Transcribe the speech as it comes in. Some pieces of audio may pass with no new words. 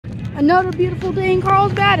Another beautiful day in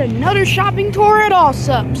Carlsbad, another shopping tour at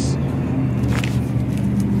allsups.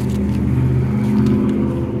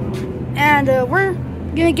 And we're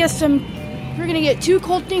gonna get two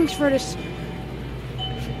cold things for this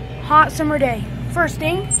hot summer day. First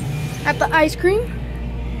thing, at the ice cream,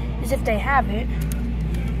 is if they have it.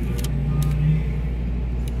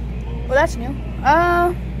 Well, that's new.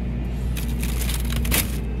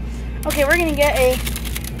 Okay, we're gonna get a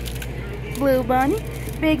Blue Bunny,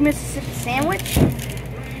 Big Mississippi sandwich,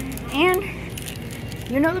 and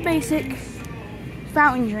you know the basic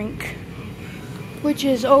fountain drink, which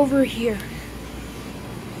is over here.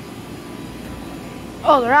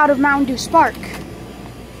 Oh, they're out of Mountain Dew Spark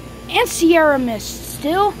and Sierra Mist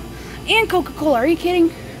still, and Coca-Cola. Are you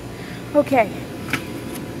kidding? Okay,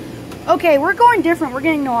 we're going different. We're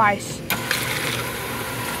getting no ice.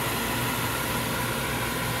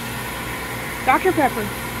 Dr. Pepper.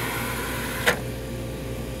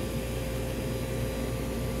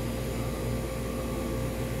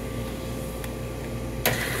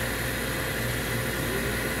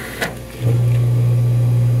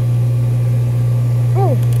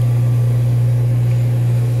 Oh.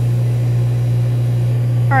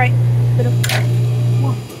 All right. A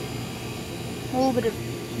little bit of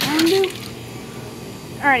Mountain Dew.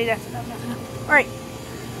 Alrighty, that's enough. All right.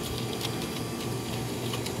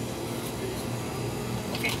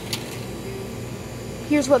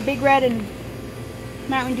 Here's what Big Red and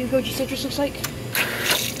Mountain Dew Goji Citrus looks like.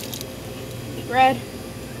 Big Red,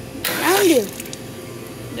 Mountain Dew.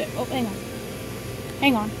 Oh,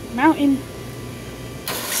 hang on. Mountain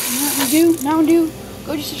Dew,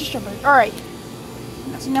 Goji Citrus Strawberry. All right,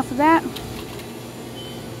 that's enough of that.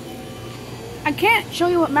 I can't show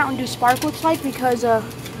you what Mountain Dew Spark looks like because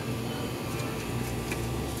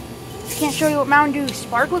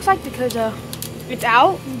it's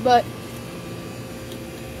out, but.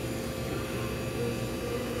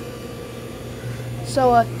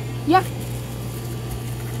 So, yeah.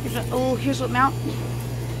 Here's what Mountain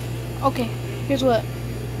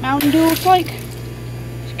Dew looks like.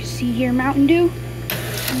 As you can see here, Mountain Dew.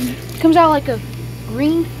 It comes out like a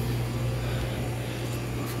green.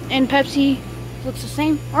 And Pepsi looks the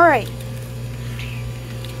same. Alright.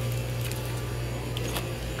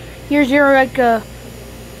 Here's your, like,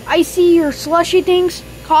 icy or slushy things.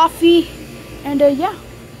 Coffee. And, yeah.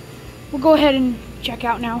 We'll go ahead and check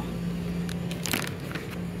out now.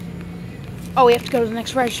 Oh, we have to go to the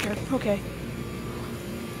next register. Okay.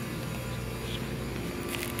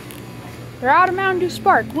 They're out of Mountain Dew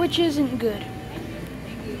Spark, which isn't good.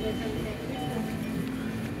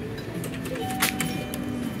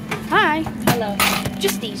 Hi. Hello.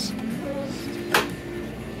 Just these.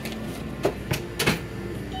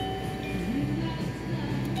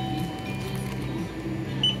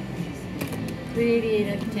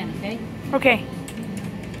 $3.88 out of 10, okay? Okay.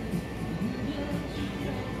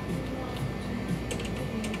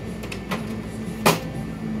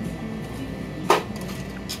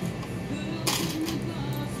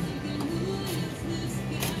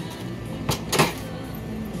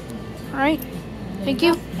 Alright, thank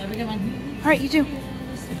you. Have a good one. Alright, you too.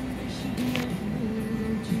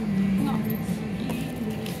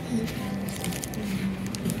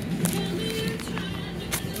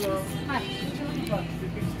 Hi.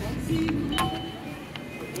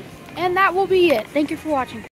 And that will be it. Thank you for watching.